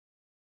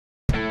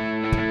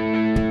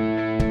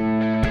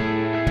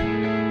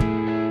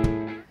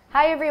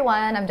Hi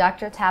everyone, I'm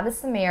Dr.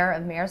 Tabasum Mir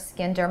of Mir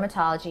Skin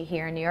Dermatology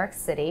here in New York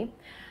City.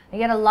 I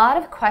get a lot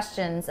of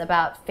questions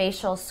about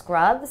facial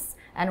scrubs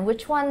and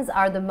which ones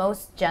are the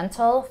most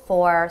gentle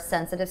for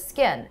sensitive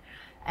skin.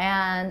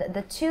 And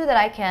the two that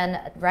I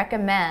can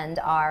recommend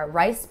are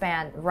rice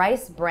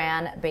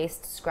bran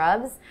based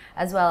scrubs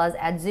as well as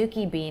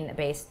adzuki bean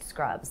based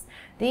scrubs.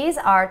 These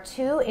are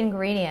two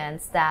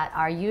ingredients that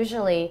are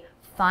usually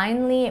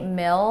finely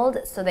milled,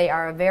 so they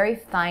are a very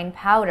fine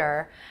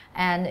powder,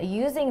 and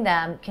using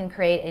them can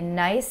create a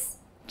nice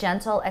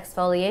gentle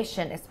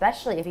exfoliation,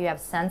 especially if you have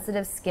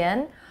sensitive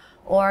skin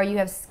or you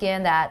have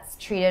skin that's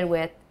treated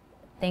with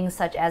things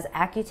such as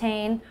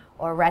accutane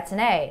or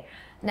retin-A.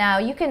 Now,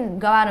 you can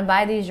go out and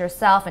buy these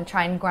yourself and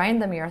try and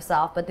grind them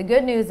yourself, but the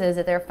good news is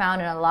that they're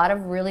found in a lot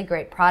of really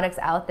great products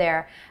out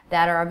there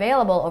that are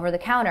available over the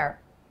counter.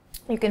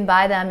 You can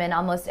buy them in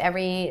almost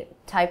every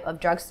type of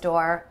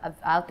drugstore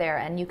out there,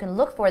 and you can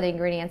look for the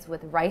ingredients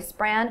with rice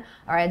bran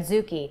or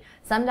adzuki.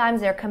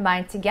 Sometimes they're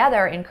combined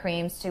together in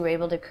creams to be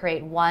able to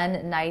create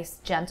one nice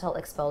gentle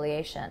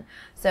exfoliation.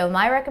 So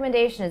my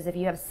recommendation is if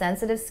you have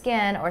sensitive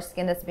skin or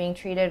skin that's being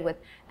treated with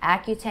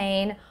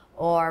accutane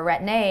or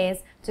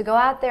retin-A's, to go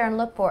out there and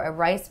look for a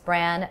rice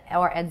bran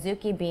or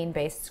adzuki bean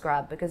based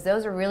scrub, because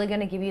those are really going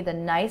to give you the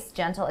nice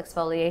gentle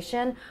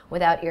exfoliation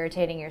without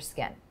irritating your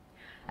skin.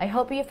 I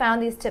hope you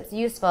found these tips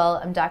useful.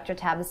 I'm Dr.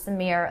 Tabasum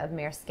Mir of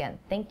Mir Skin.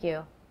 Thank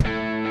you.